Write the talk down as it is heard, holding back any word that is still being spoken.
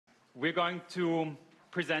We're going to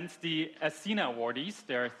present the ASciNA awardees.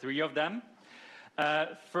 There are 3 of them.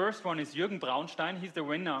 First one is Jürgen Braunstein. He's the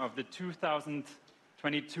winner of the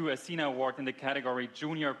 2022 ASciNA award in the category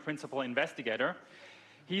Junior Principal Investigator.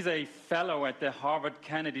 He's a fellow at the Harvard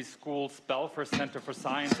Kennedy School's Belfer Center for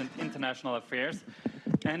Science and International Affairs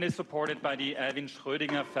and is supported by the Erwin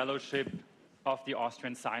Schrödinger Fellowship of the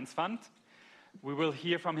Austrian Science Fund. We will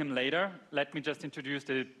hear from him later. Let me just introduce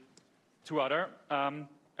the 2 other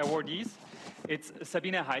awardees. It's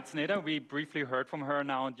Sabine Heitzeneder. We briefly heard from her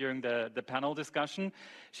now during the panel discussion.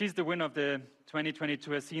 She's the winner of the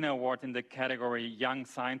 2022 ASciNA award in the category Young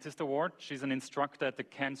Scientist Award. She's an instructor at the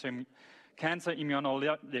Cancer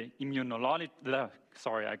Immunology,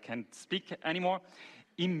 sorry, I can't speak anymore.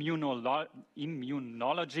 Immunology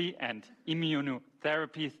and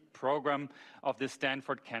Immunotherapy program of the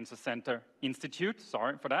Stanford Cancer Center Institute.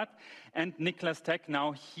 Sorry for that. And Niclas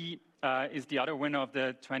Technau, he is the other winner of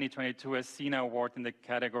the 2022 ASciNA award in the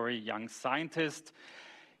category Young Scientist.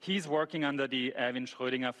 He's working under the Erwin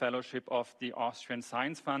Schrödinger Fellowship of the Austrian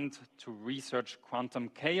Science Fund to research quantum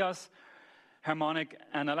chaos, harmonic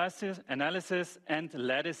analysis and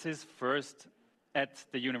lattices, first at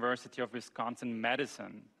the University of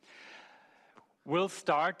Wisconsin-Madison. We'll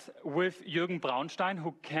start with Jürgen Braunstein,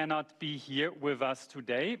 who cannot be here with us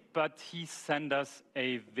today, but he sent us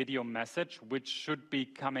a video message, which should be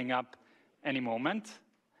coming up any moment.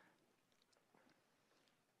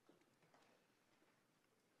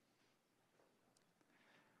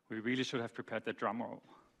 We really should have prepared the drum roll.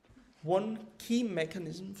 One key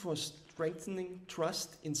mechanism for strengthening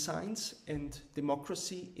trust in science and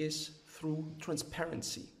democracy is through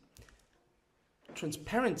transparency.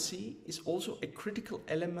 Transparency is also a critical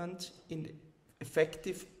element in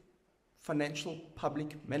effective financial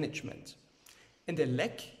public management. And a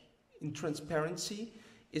lack in transparency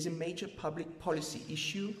is a major public policy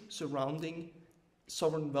issue surrounding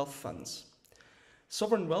sovereign wealth funds.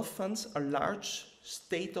 Sovereign wealth funds are large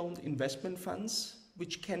state-owned investment funds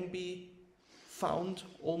which can be found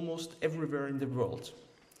almost everywhere in the world.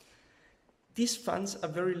 These funds are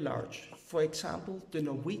very large. For example, the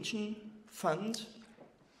Norwegian fund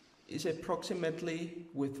is approximately,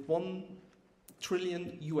 with $1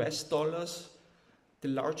 trillion US, the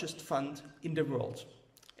largest fund in the world,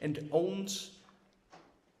 and owns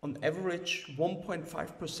on average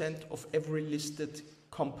 1.5% of every listed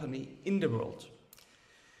company in the world.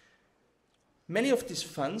 Many of these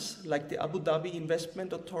funds, like the Abu Dhabi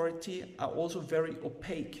Investment Authority, are also very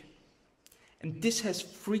opaque. And this has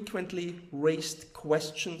frequently raised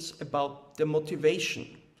questions about the motivation.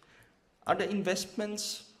 Are the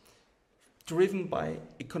investments driven by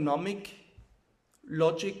economic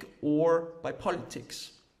logic or by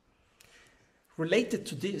politics? Related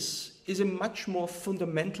to this is a much more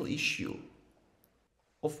fundamental issue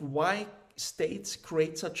of why states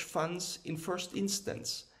create such funds in first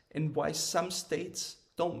instance and why some states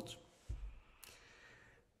don't.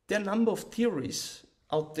 There are a number of theories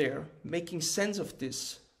out there making sense of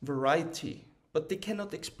this variety, but they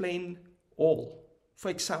cannot explain all. For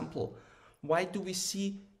example, why do we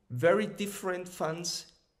see very different funds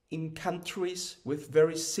in countries with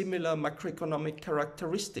very similar macroeconomic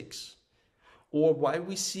characteristics? Or why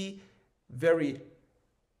we see very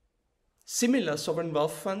similar sovereign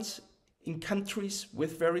wealth funds in countries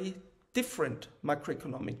with very different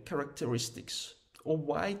macroeconomic characteristics? Or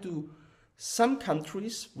why do some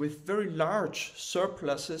countries with very large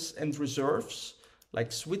surpluses and reserves,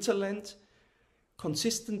 like Switzerland,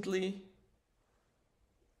 consistently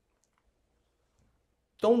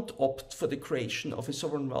don't opt for the creation of a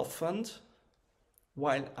sovereign wealth fund,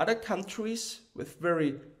 while other countries with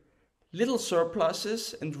very little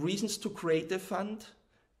surpluses and reasons to create a fund,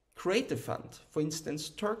 for instance,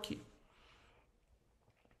 Turkey?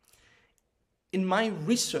 In my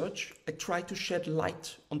research, I try to shed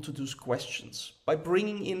light onto those questions by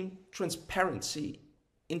bringing in transparency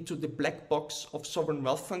into the black box of sovereign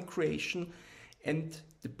wealth fund creation and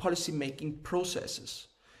the policy-making processes.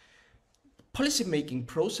 Policy-making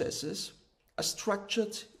processes are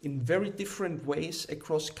structured in very different ways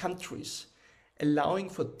across countries, allowing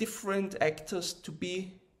for different actors to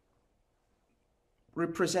be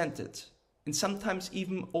represented and sometimes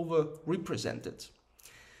even overrepresented.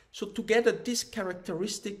 So together, these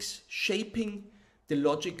characteristics shaping the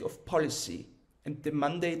logic of policy and the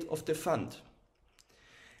mandate of the fund.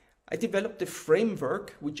 I developed a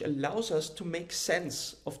framework which allows us to make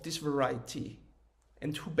sense of this variety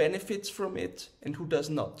and who benefits from it and who does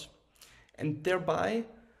not. And thereby,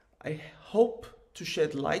 I hope to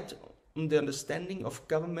shed light on the understanding of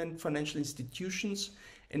government financial institutions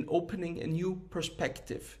and opening a new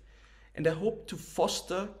perspective, And I hope to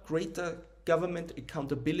foster greater government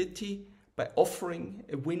accountability by offering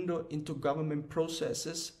a window into government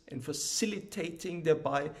processes and facilitating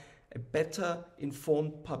thereby a better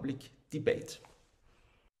informed public debate.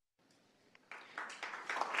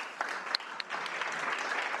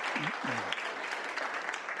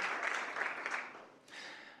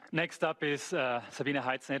 Next up is Sabine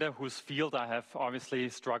Heitzeneder, whose field I have obviously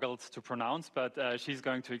struggled to pronounce, but she's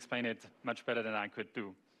going to explain it much better than I could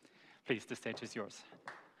do. Please, the stage is yours.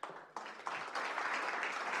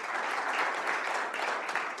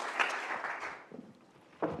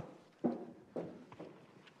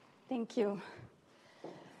 Thank you.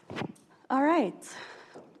 All right.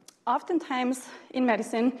 Oftentimes in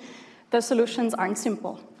medicine, the solutions aren't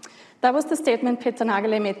simple. That was the statement Peter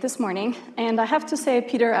Nagele made this morning, and I have to say,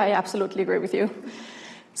 Peter, I absolutely agree with you.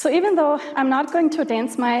 So even though I'm not going to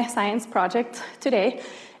dance my science project today,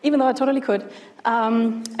 even though I totally could,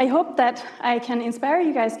 I hope that I can inspire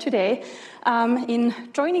you guys today in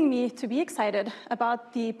joining me to be excited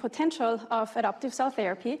about the potential of adoptive cell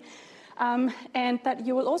therapy, and that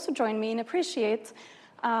you will also join me and appreciate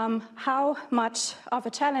how much of a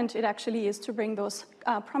challenge it actually is to bring those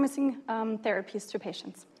promising therapies to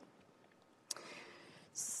patients.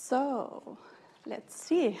 So let's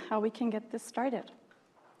see how we can get this started.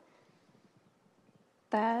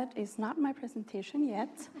 That is not my presentation yet,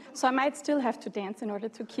 so I might still have to dance in order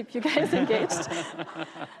to keep you guys engaged.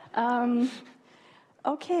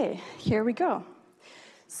 Okay, here we go.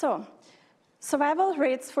 So, survival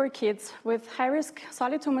rates for kids with high-risk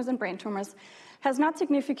solid tumors and brain tumors has not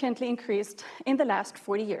significantly increased in the last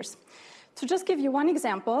 40 years. To just give you one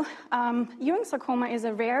example, Ewing sarcoma is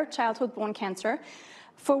a rare childhood bone cancer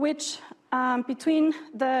for which between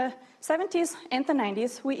the 70s and the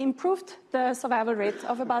 90s, we improved the survival rate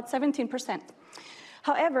of about 17%.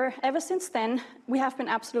 However, ever since then, we have been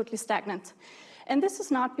absolutely stagnant. And this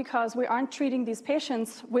is not because we aren't treating these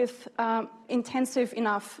patients with intensive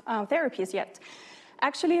enough therapies yet.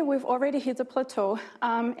 Actually, we've already hit a plateau,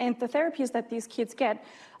 and the therapies that these kids get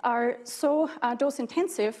are so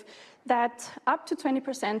dose-intensive that up to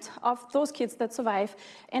 20% of those kids that survive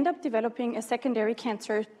end up developing a secondary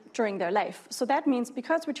cancer during their life. So that means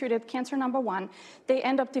because we treated cancer number 1, they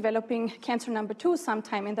end up developing cancer number 2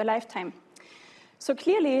 sometime in their lifetime. So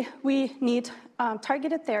clearly, we need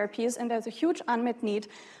targeted therapies, and there's a huge unmet need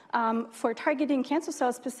for targeting cancer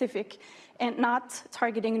cell specific and not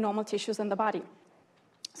targeting normal tissues in the body.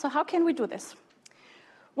 So how can we do this?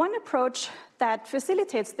 One approach that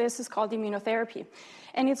facilitates this is called immunotherapy.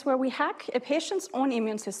 And it's where we hack a patient's own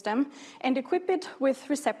immune system and equip it with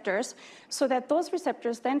receptors so that those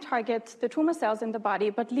receptors then target the tumor cells in the body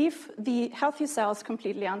but leave the healthy cells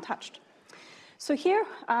completely untouched. So here,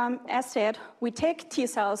 as said, we take T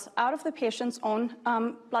cells out of the patient's own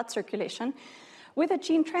blood circulation. With a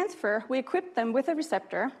gene transfer, we equip them with a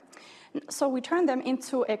receptor. So we turn them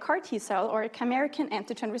into a CAR T cell or a chimeric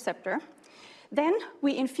antigen receptor. Then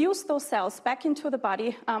we infuse those cells back into the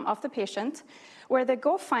body of the patient, where they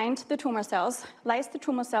go find the tumor cells, lyse the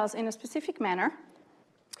tumor cells in a specific manner.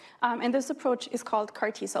 And this approach is called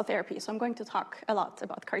CAR T cell therapy. So I'm going to talk a lot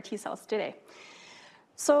about CAR T cells today.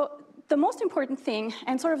 So the most important thing,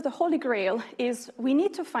 and sort of the holy grail, is we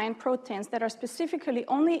need to find proteins that are specifically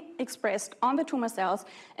only expressed on the tumor cells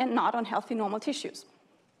and not on healthy normal tissues.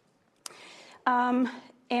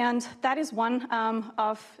 And that is one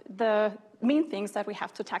of the main things that we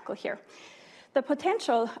have to tackle here. The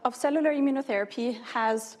potential of cellular immunotherapy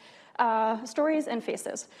has stories and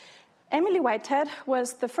faces. Emily Whitehead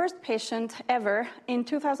was the first patient ever in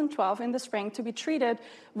 2012 in the spring to be treated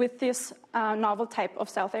with this novel type of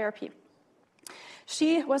cell therapy.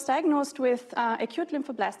 She was diagnosed with acute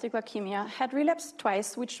lymphoblastic leukemia, had relapsed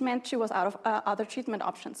twice, which meant she was out of other treatment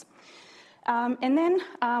options. And then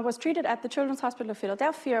was treated at the Children's Hospital of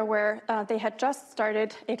Philadelphia, where they had just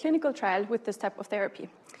started a clinical trial with this type of therapy.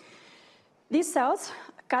 These cells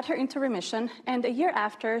got her into remission, and a year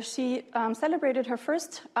after, she celebrated her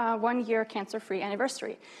first one-year cancer-free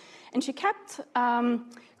anniversary. And she kept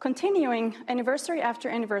continuing anniversary after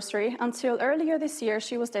anniversary until earlier this year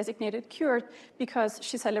she was designated cured because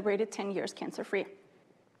she celebrated 10 years cancer-free.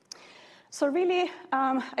 So really,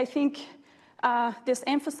 I think this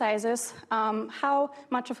emphasizes how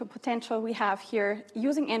much of a potential we have here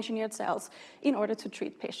using engineered cells in order to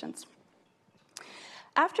treat patients.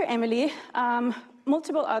 After Emily,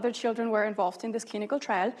 multiple other children were involved in this clinical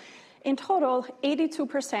trial. In total,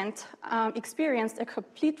 82% experienced a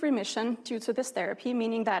complete remission due to this therapy,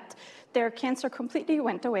 meaning that their cancer completely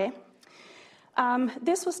went away.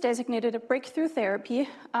 This was designated a breakthrough therapy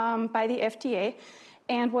by the FDA,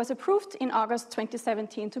 and was approved in August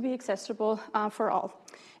 2017 to be accessible for all.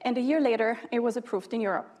 And a year later, it was approved in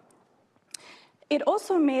Europe. It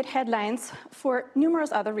also made headlines for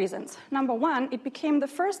numerous other reasons. Number one, it became the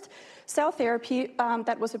first cell therapy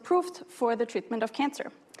that was approved for the treatment of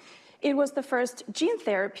cancer. It was the first gene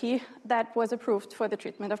therapy that was approved for the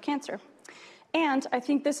treatment of cancer. And I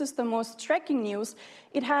think this is the most striking news.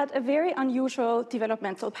 It had a very unusual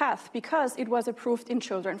developmental path because it was approved in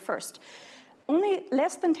children first. Only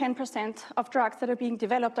less than 10% of drugs that are being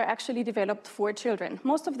developed are actually developed for children.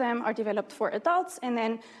 Most of them are developed for adults, and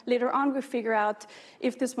then later on we figure out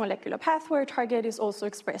if this molecular pathway target is also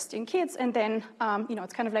expressed in kids, and then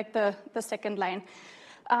it's kind of like the second line.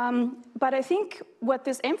 But I think what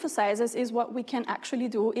this emphasizes is what we can actually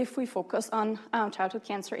do if we focus on childhood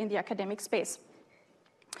cancer in the academic space.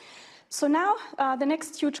 So now the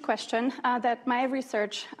next huge question that my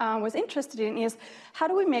research was interested in is, how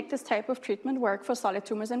do we make this type of treatment work for solid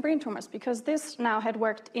tumors and brain tumors? Because this now had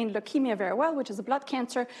worked in leukemia very well, which is a blood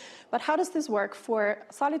cancer, but how does this work for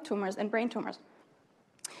solid tumors and brain tumors?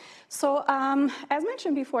 So as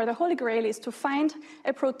mentioned before, the holy grail is to find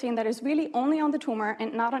a protein that is really only on the tumor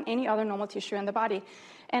and not on any other normal tissue in the body.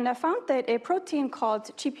 And I found that a protein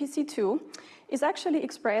called GPC2 is actually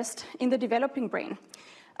expressed in the developing brain.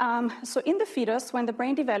 So in the fetus, when the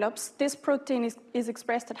brain develops, this protein is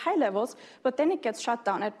expressed at high levels, but then it gets shut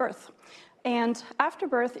down at birth. And after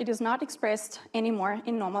birth, it is not expressed anymore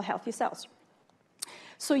in normal healthy cells.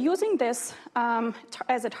 So using this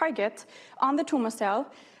as a target on the tumor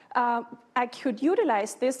cell, I could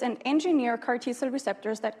utilize this and engineer CAR T-cell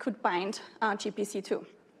receptors that could bind GPC2.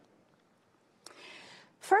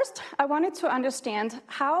 First, I wanted to understand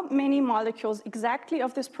how many molecules exactly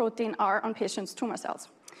of this protein are on patients' tumor cells.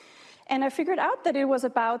 And I figured out that it was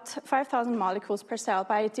about 5,000 molecules per cell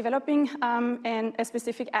by developing a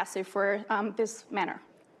specific assay for this manner.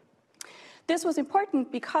 This was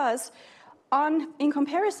important because in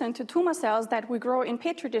comparison to tumor cells that we grow in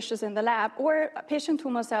petri dishes in the lab or patient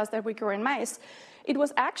tumor cells that we grow in mice, it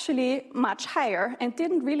was actually much higher and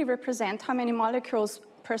didn't really represent how many molecules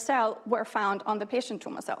per cell were found on the patient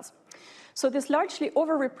tumor cells. So this largely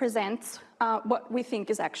overrepresents what we think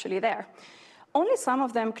is actually there. Only some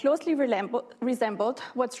of them closely resembled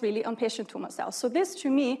what's really on patient tumor cells. So this, to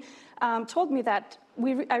me, told me that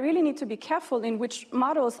I really need to be careful in which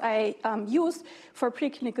models I use for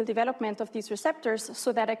preclinical development of these receptors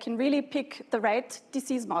so that I can really pick the right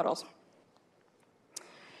disease models.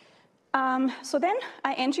 So then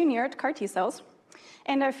I engineered CAR T cells.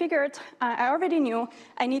 And I figured, I already knew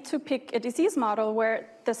I need to pick a disease model where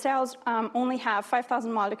the cells only have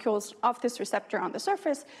 5,000 molecules of this receptor on the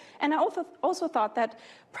surface. And I also thought that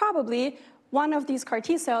probably one of these CAR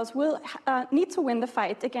T cells will need to win the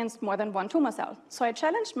fight against more than one tumor cell. So I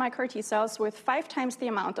challenged my CAR T cells with 5 times the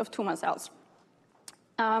amount of tumor cells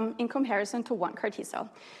in comparison to one CAR T cell.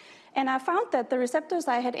 And I found that the receptors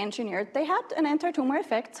I had engineered, they had an anti-tumor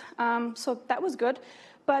effect, so that was good.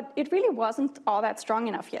 But it really wasn't all that strong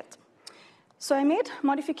enough yet. So I made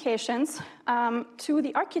modifications to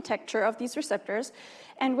the architecture of these receptors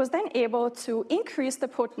and was then able to increase the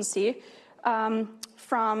potency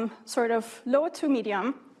from sort of low to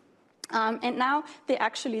medium. And now they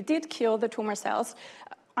actually did kill the tumor cells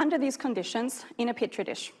under these conditions in a petri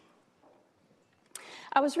dish.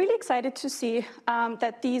 I was really excited to see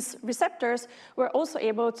that these receptors were also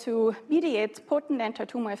able to mediate potent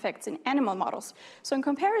anti-tumor effects in animal models. So in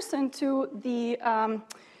comparison to the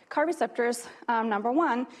CAR receptors, number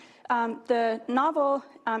one, the novel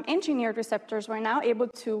engineered receptors were now able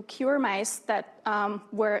to cure mice that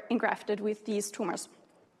were engrafted with these tumors.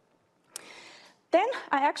 Then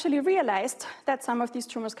I actually realized that some of these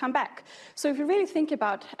tumors come back. So if you really think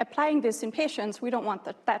about applying this in patients, we don't want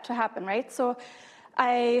that to happen, right? So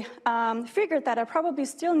I figured that I probably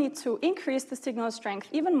still need to increase the signal strength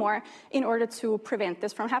even more in order to prevent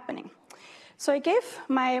this from happening. So I gave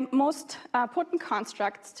my most potent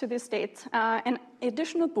constructs to this date an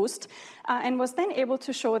additional boost and was then able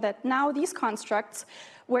to show that now these constructs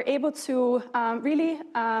were able to really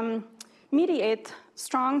mediate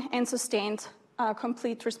strong and sustained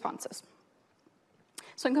complete responses.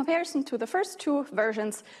 So in comparison to the first 2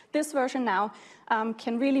 versions, this version now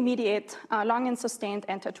can really mediate long and sustained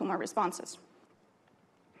anti-tumor responses.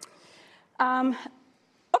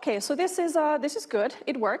 Okay, so this is good.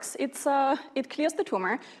 It works. It clears the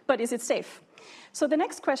tumor, but is it safe? So the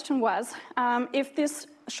next question was if this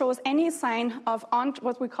shows any sign of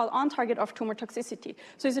what we call on-target off-tumor toxicity.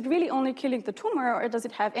 So is it really only killing the tumor, or does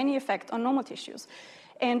it have any effect on normal tissues?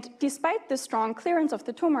 And despite the strong clearance of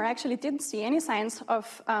the tumor, I actually didn't see any signs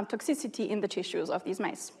of toxicity in the tissues of these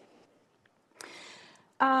mice.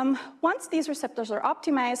 Once these receptors are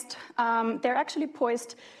optimized, they're actually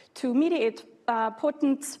poised to mediate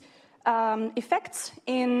potent effects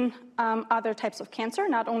in other types of cancer,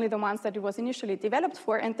 not only the ones that it was initially developed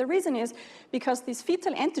for. And the reason is because these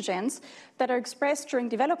fetal antigens that are expressed during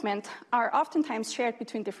development are oftentimes shared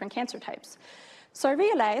between different cancer types. So I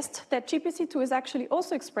realized that GPC2 is actually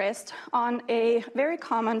also expressed on a very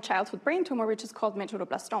common childhood brain tumor, which is called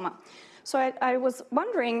medulloblastoma. So I was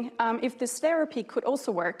wondering if this therapy could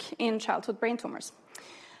also work in childhood brain tumors.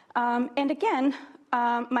 And again,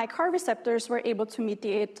 my CAR receptors were able to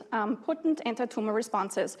mediate potent anti-tumor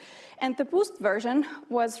responses. And the boost version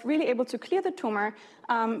was really able to clear the tumor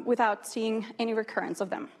without seeing any recurrence of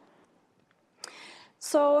them.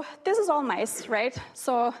 So this is all mice, right?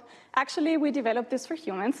 So actually, we developed this for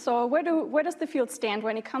humans. So where does the field stand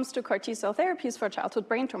when it comes to CAR T-cell therapies for childhood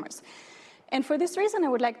brain tumors? And for this reason, I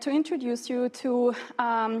would like to introduce you to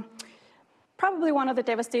probably one of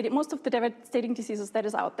the most of the devastating diseases that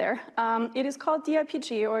is out there. It is called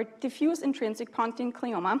DIPG, or diffuse intrinsic pontine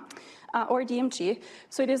glioma, or DMG.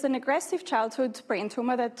 So it is an aggressive childhood brain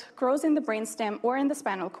tumor that grows in the brainstem or in the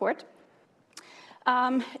spinal cord.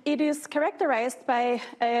 It is characterized by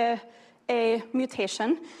a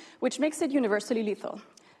mutation, which makes it universally lethal.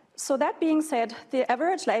 So that being said, the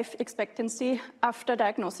average life expectancy after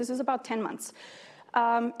diagnosis is about 10 months.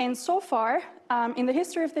 And so far, in the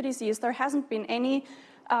history of the disease, there hasn't been any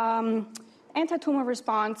anti-tumor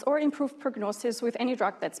response or improved prognosis with any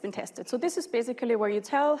drug that's been tested. So this is basically where you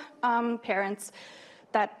tell parents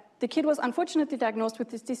that the kid was unfortunately diagnosed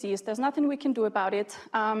with this disease, there's nothing we can do about it,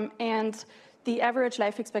 and the average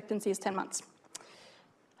life expectancy is 10 months.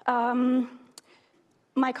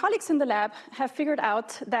 My colleagues in the lab have figured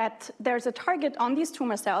out that there's a target on these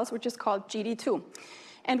tumor cells, which is called GD2.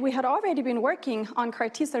 And we had already been working on CAR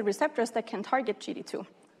T-cell receptors that can target GD2.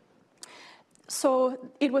 So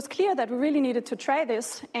it was clear that we really needed to try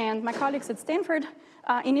this, and my colleagues at Stanford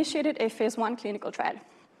initiated a phase 1 clinical trial.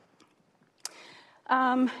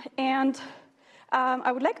 I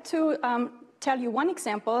would like to tell you one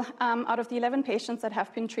example out of the 11 patients that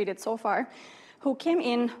have been treated so far, who came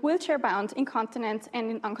in wheelchair-bound, incontinent, and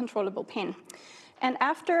in uncontrollable pain. And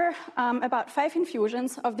after about 5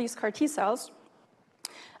 infusions of these CAR T-cells,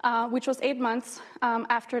 which was 8 months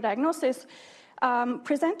after diagnosis,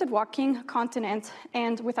 presented walking, continent,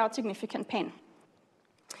 and without significant pain.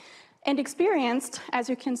 And experienced, as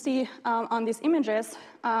you can see on these images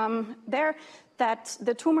there, that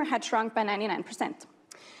the tumor had shrunk by 99%.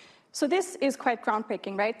 So this is quite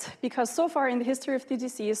groundbreaking, right? Because so far in the history of the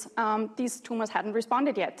disease, these tumors hadn't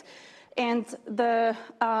responded yet. And the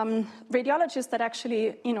radiologists that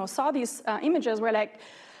actually saw these images were like,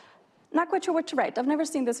 not quite sure what to write. I've never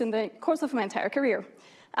seen this in the course of my entire career.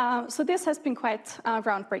 So this has been quite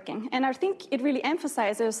groundbreaking. And I think it really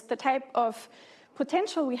emphasizes the type of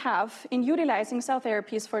potential we have in utilizing cell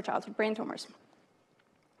therapies for childhood brain tumors.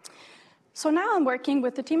 So now I'm working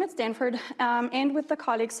with the team at Stanford and with the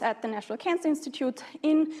colleagues at the National Cancer Institute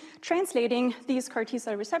in translating these CAR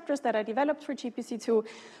T-cell receptors that I developed for GPC2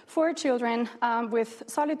 for children with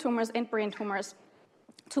solid tumors and brain tumors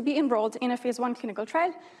to be enrolled in a phase 1 clinical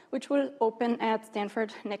trial, which will open at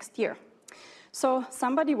Stanford next year. So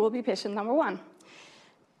somebody will be patient number 1.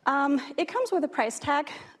 It comes with a price tag.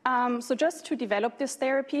 So just to develop this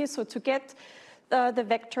therapy, so to get the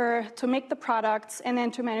vector, to make the products, and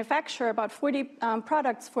then to manufacture about 40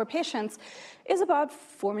 products for patients is about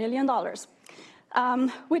 $4 million,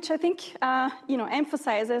 which I think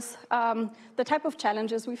emphasizes the type of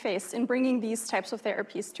challenges we face in bringing these types of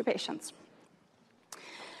therapies to patients.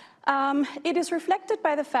 It is reflected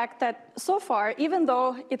by the fact that so far, even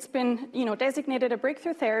though it's been designated a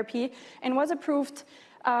breakthrough therapy and was approved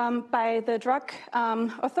by the drug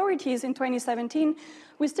authorities in 2017,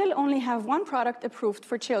 we still only have 1 product approved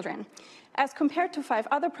for children, as compared to 5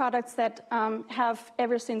 other products that have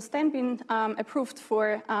ever since then been approved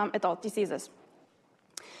for adult diseases.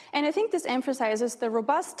 And I think this emphasizes the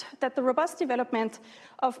robust development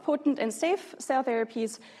of potent and safe cell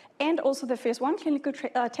therapies, and also the phase 1 clinical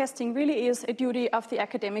testing really is a duty of the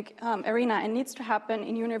academic arena and needs to happen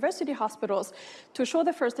in university hospitals to show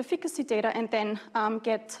the first efficacy data and then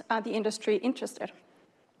get the industry interested.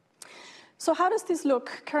 So how does this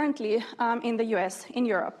look currently in the US, in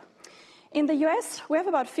Europe? In the US, we have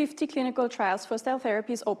about 50 clinical trials for cell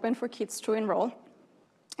therapies open for kids to enroll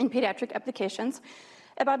in pediatric applications.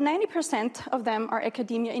 About 90% of them are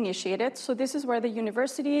academia initiated. So this is where the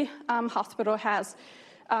university hospital has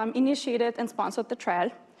initiated and sponsored the trial.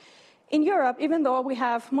 In Europe, even though we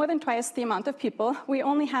have more than twice the amount of people, we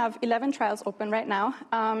only have 11 trials open right now,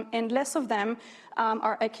 and less of them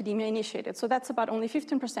are academia-initiated. So that's about only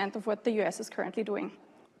 15% of what the US is currently doing.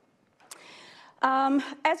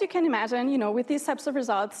 As you can imagine, with these types of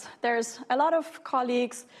results, there's a lot of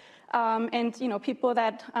colleagues and people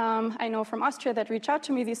that I know from Austria that reach out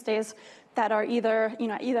to me these days that are either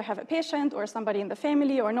have a patient or somebody in the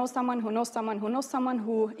family or know someone who knows someone who knows someone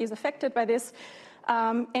who is affected by this,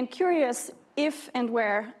 and curious if and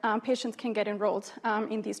where patients can get enrolled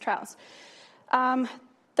in these trials.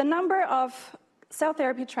 The number of cell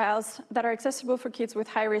therapy trials that are accessible for kids with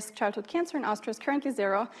high-risk childhood cancer in Austria is currently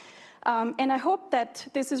 0. And I hope that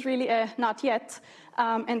this is really a not yet,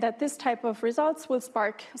 and that this type of results will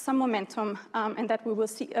spark some momentum, and that we will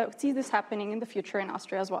see this happening in the future in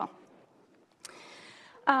Austria as well.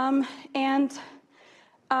 I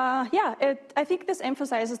think this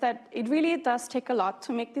emphasizes that it really does take a lot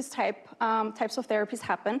to make these types of therapies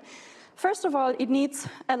happen. First of all, it needs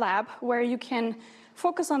a lab where you can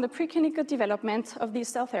focus on the preclinical development of these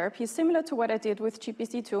cell therapies, similar to what I did with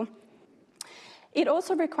GPC2. It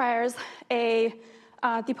also requires a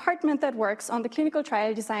department that works on the clinical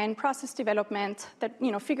trial design, process development, that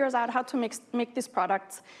figures out how to make these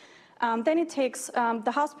products. Then it takes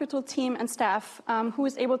the hospital team and staff who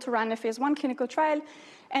is able to run a phase 1 clinical trial.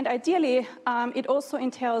 And ideally, it also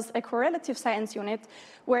entails a correlative science unit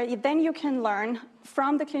where then you can learn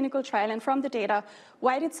from the clinical trial and from the data,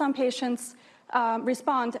 why did some patients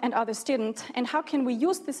respond and others didn't, and how can we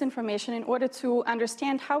use this information in order to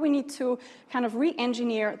understand how we need to kind of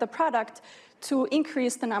re-engineer the product to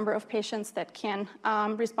increase the number of patients that can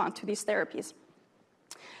respond to these therapies.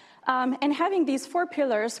 And having these 4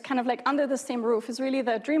 pillars kind of like under the same roof is really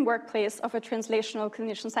the dream workplace of a translational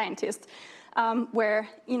clinician scientist, where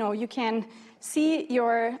you can see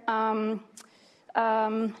your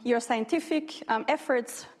scientific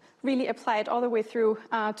efforts really applied all the way through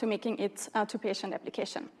to making it to patient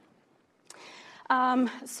application.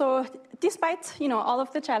 So despite all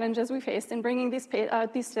of the challenges we faced in bringing these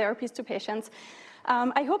therapies to patients,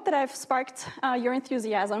 I hope that I've sparked your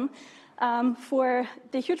enthusiasm for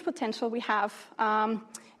the huge potential we have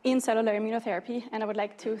in cellular immunotherapy, and I would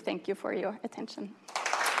like to thank you for your attention.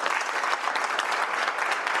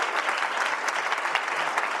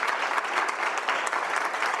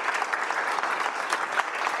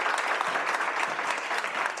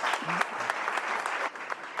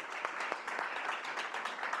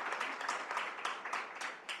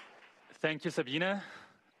 Thank you, Sabine.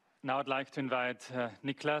 Now I'd like to invite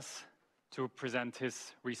Niclas to present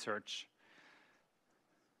his research.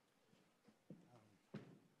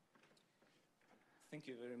 Thank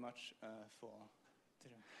you very much for the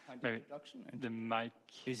kind introduction. The mic.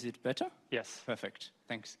 Is it better? Yes. Perfect.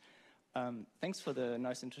 Thanks. Thanks for the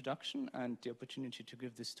nice introduction and the opportunity to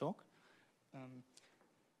give this talk.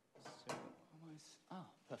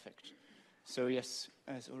 Perfect. So yes,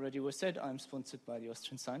 as already was said, I'm sponsored by the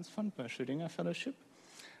Austrian Science Fund, by Schrödinger Fellowship.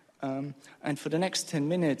 And for the next 10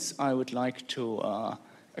 minutes, I would like to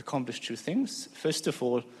accomplish 2 things. First of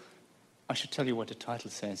all, I should tell you what the title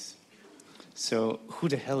says. So who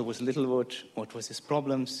the hell was Littlewood? What was his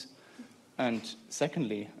problems? And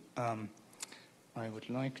secondly, I would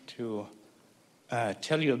like to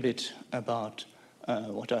tell you a bit about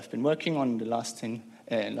what I've been working on in the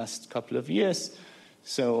last couple of years.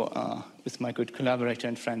 So with my good collaborator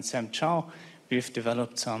and friend Sam Chow, we've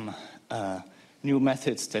developed some new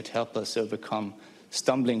methods that help us overcome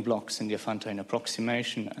stumbling blocks in the Diophantine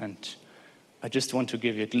approximation, and I just want to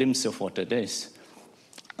give you a glimpse of what that is.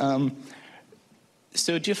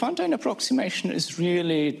 So Diophantine approximation is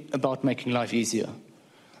really about making life easier.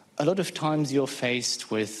 A lot of times you're faced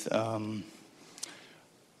with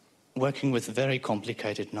working with very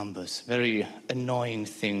complicated numbers, very annoying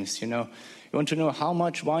things, You want to know how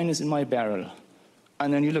much wine is in my barrel.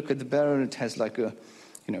 And then you look at the barrel, it has like a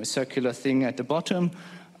circular thing at the bottom,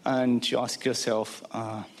 and you ask yourself,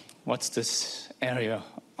 what's this area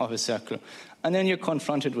of a circle? And then you're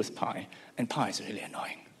confronted with pi, and pi is really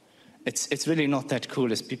annoying. It's really not that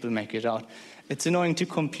cool as people make it out. It's annoying to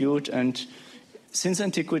compute, and since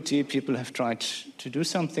antiquity, people have tried to do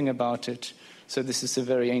something about it. So this is a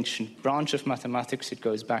very ancient branch of mathematics. It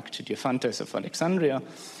goes back to Diophantus of Alexandria,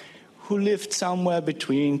 who lived somewhere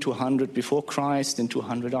between 200 before Christ and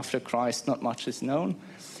 200 after Christ. Not much is known.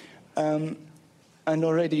 And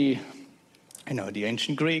already, the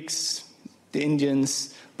ancient Greeks, the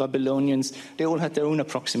Indians, Babylonians, they all had their own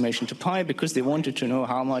approximation to pi because they wanted to know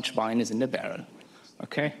how much wine is in the barrel.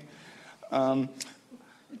 Okay?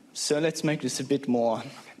 So let's make this a bit more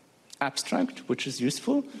abstract, which is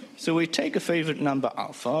useful. So we take a favorite number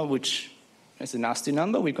alpha, which is a nasty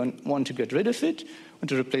number. We want to get rid of it, want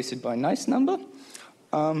to replace it by a nice number.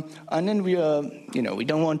 And then we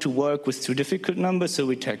don't want to work with too difficult numbers, so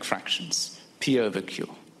we take fractions, p over q.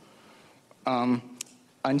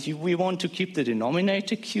 We want to keep the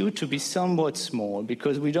denominator q to be somewhat small,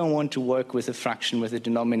 because we don't want to work with a fraction with a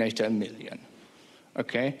denominator 1,000,000.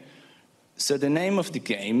 Okay? So the name of the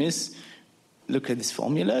game is, look at this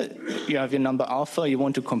formula. You have your number alpha. You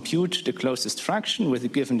want to compute the closest fraction with a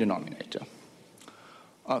given denominator.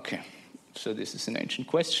 Okay, so this is an ancient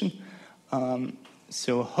question.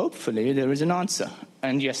 So hopefully there is an answer.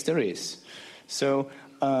 And yes, there is. So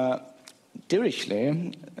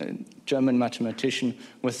Dirichlet, a German mathematician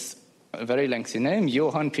with a very lengthy name,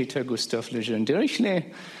 Johann Peter Gustav Lejeune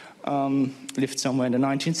Dirichlet, lived somewhere in the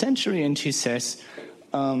 19th century, and he says,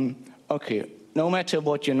 okay, no matter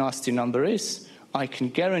what your nasty number is, I can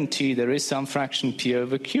guarantee there is some fraction p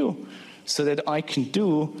over q, so that I can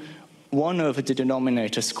do 1 over the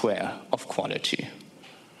denominator square of quality.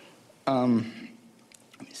 Let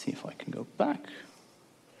me see if I can go back.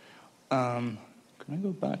 Can I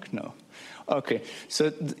go back? No. Okay, so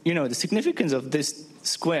the significance of this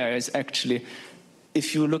square is actually,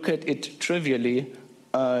 if you look at it trivially,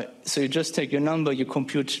 so you just take your number, you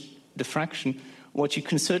compute the fraction, what you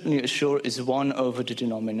can certainly assure is 1 over the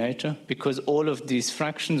denominator, because all of these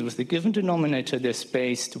fractions with the given denominator, they're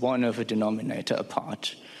spaced 1 over denominator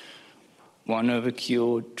apart. 1 over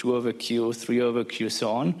q, 2 over q, 3 over q,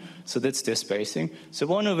 so on. So that's their spacing. So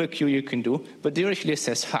 1 over q you can do, but Dirichlet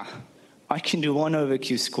says, I can do 1 over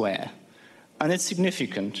q square. And it's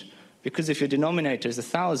significant, because if your denominator is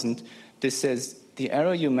 1,000, this says the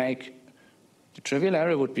error you make, the trivial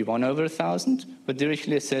error would be 1 over 1,000, but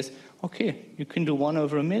Dirichlet says, okay, you can do 1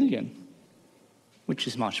 over 1,000,000, which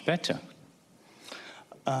is much better.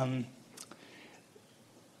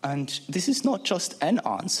 And this is not just an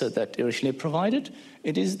answer that Dirichlet provided,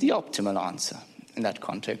 it is the optimal answer in that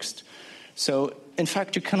context. So, in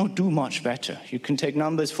fact, you cannot do much better. You can take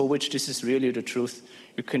numbers for which this is really the truth.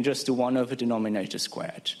 You can just do 1 over denominator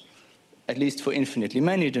squared, at least for infinitely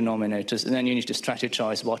many denominators, and then you need to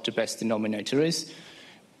strategize what the best denominator is,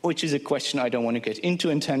 which is a question I don't want to get into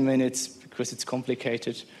in 10 minutes because it's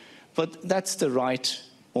complicated. But that's the right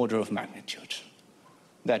order of magnitude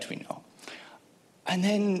that we know. And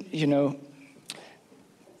then,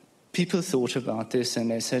 people thought about this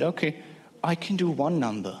and they said, okay, I can do 1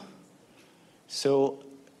 number. So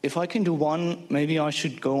if I can do 1, maybe I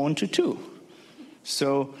should go on to 2.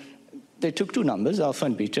 So they took 2 numbers, alpha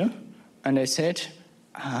and beta, and they said,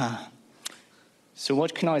 so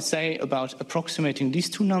what can I say about approximating these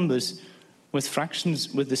 2 numbers with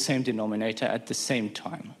fractions with the same denominator at the same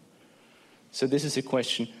time? So this is a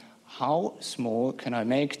question, how small can I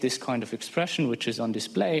make this kind of expression, which is on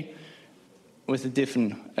display, with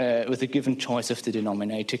a given choice of the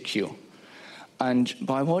denominator q? And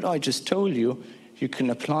by what I just told you, you can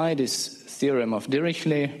apply this theorem of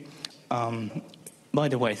Dirichlet. By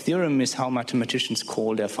the way, theorem is how mathematicians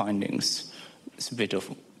call their findings. It's a bit of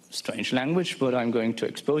strange language, but I'm going to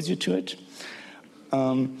expose you to it.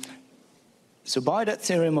 So by that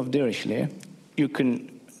theorem of Dirichlet, you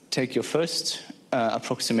can take your first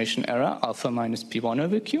approximation error, alpha minus p1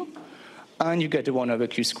 over q, and you get a 1 over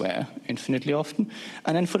q square infinitely often.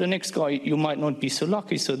 And then for the next guy, you might not be so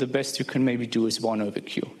lucky, so the best you can maybe do is 1 over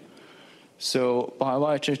q. So by what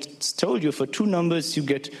I just told you, for 2 numbers, you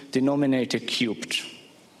get denominator cubed.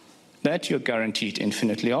 That you're guaranteed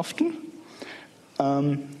infinitely often.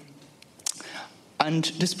 And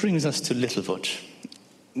this brings us to Littlewood.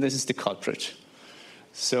 This is the culprit.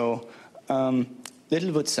 So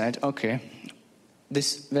Littlewood said, okay,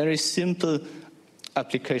 this very simple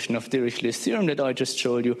application of Dirichlet's theorem that I just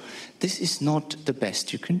showed you, this is not the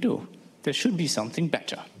best you can do. There should be something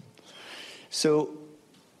better. So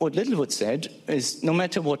what Littlewood said is, no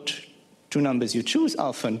matter what 2 numbers you choose,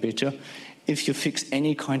 alpha and beta, if you fix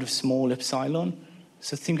any kind of small epsilon,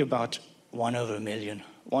 so think about 1 over 1,000,000,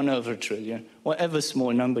 1 over 1,000,000,000, whatever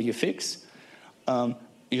small number you fix,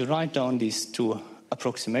 you write down these 2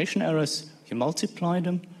 approximation errors, you multiply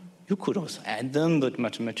them. You could also add them, but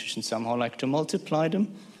mathematicians somehow like to multiply them,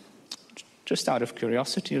 just out of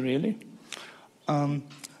curiosity, really.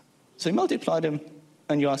 So you multiply them,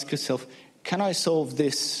 and you ask yourself, can I solve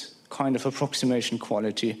this kind of approximation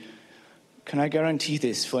quality? Can I guarantee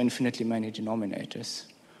this for infinitely many denominators?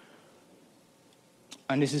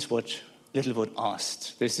 And this is what Littlewood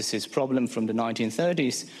asked. This is his problem from the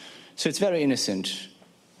 1930s. So it's very innocent.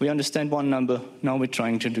 We understand 1 number, now we're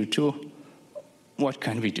trying to do 2. What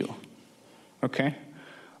can we do? Okay?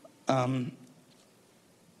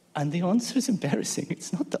 And the answer is embarrassing.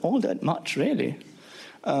 It's not all that much, really.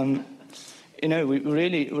 You know, we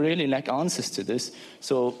really lack answers to this.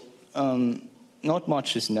 So not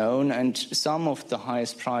much is known, and some of the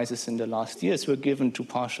highest prizes in the last years were given to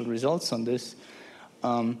partial results on this.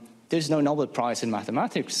 There's no Nobel Prize in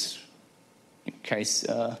mathematics, in case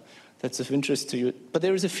that's of interest to you. But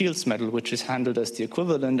there is a Fields Medal, which is handled as the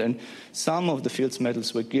equivalent, and some of the Fields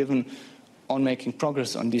Medals were given on making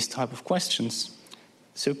progress on these type of questions.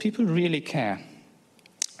 So people really care.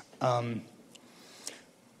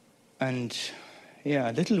 And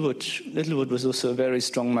yeah, Littlewood was also a very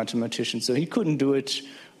strong mathematician, so he couldn't do it,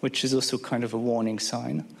 which is also kind of a warning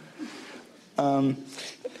sign.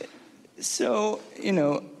 So, you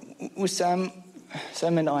know, with Sam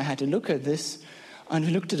and I had to look at this, and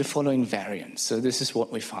we looked at the following variants. So this is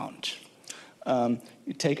what we found.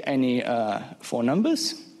 You take any 4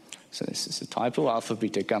 numbers. So this is a typo, alpha,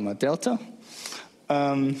 beta, gamma, delta.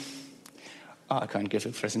 I can't give a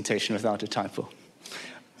presentation without a typo.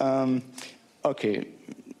 Okay,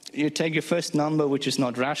 you take your first number, which is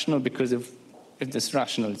not rational, because if it's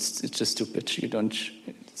rational, it's just stupid.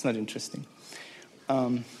 It's not interesting.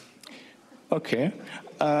 Okay,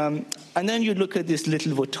 and then you look at this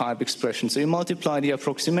Littlewood type expression. So you multiply the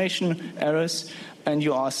approximation errors, and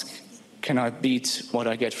you ask, can I beat what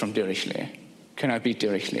I get from Dirichlet? Can I beat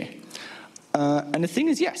Dirichlet? And the thing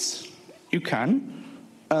is, yes, you can.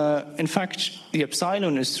 In fact, the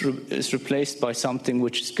epsilon is replaced by something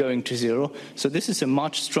which is going to 0. So this is a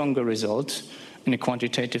much stronger result in a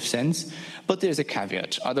quantitative sense. But there's a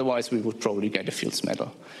caveat. Otherwise, we would probably get a Fields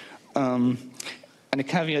Medal. And the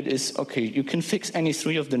caveat is, okay, you can fix any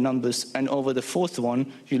 3 of the numbers, and over the 4th one,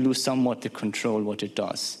 you lose somewhat the control what it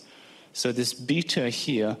does. So this beta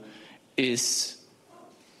here is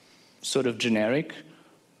sort of generic.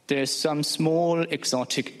 There's some small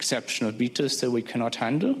exotic exceptional betas that we cannot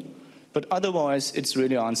handle, but otherwise it's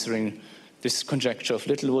really answering this conjecture of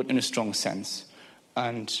Littlewood in a strong sense.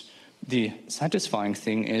 And the satisfying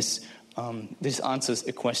thing is this answers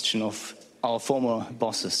a question of our former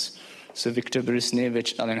bosses. So Viktor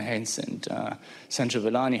Beresnevich, Alan Haynes, and Sandra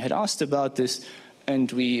Villani had asked about this,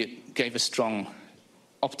 and we gave a strong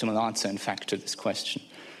optimal answer, in fact, to this question.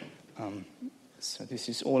 So this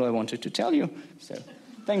is all I wanted to tell you. So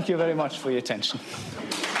thank you very much for your attention.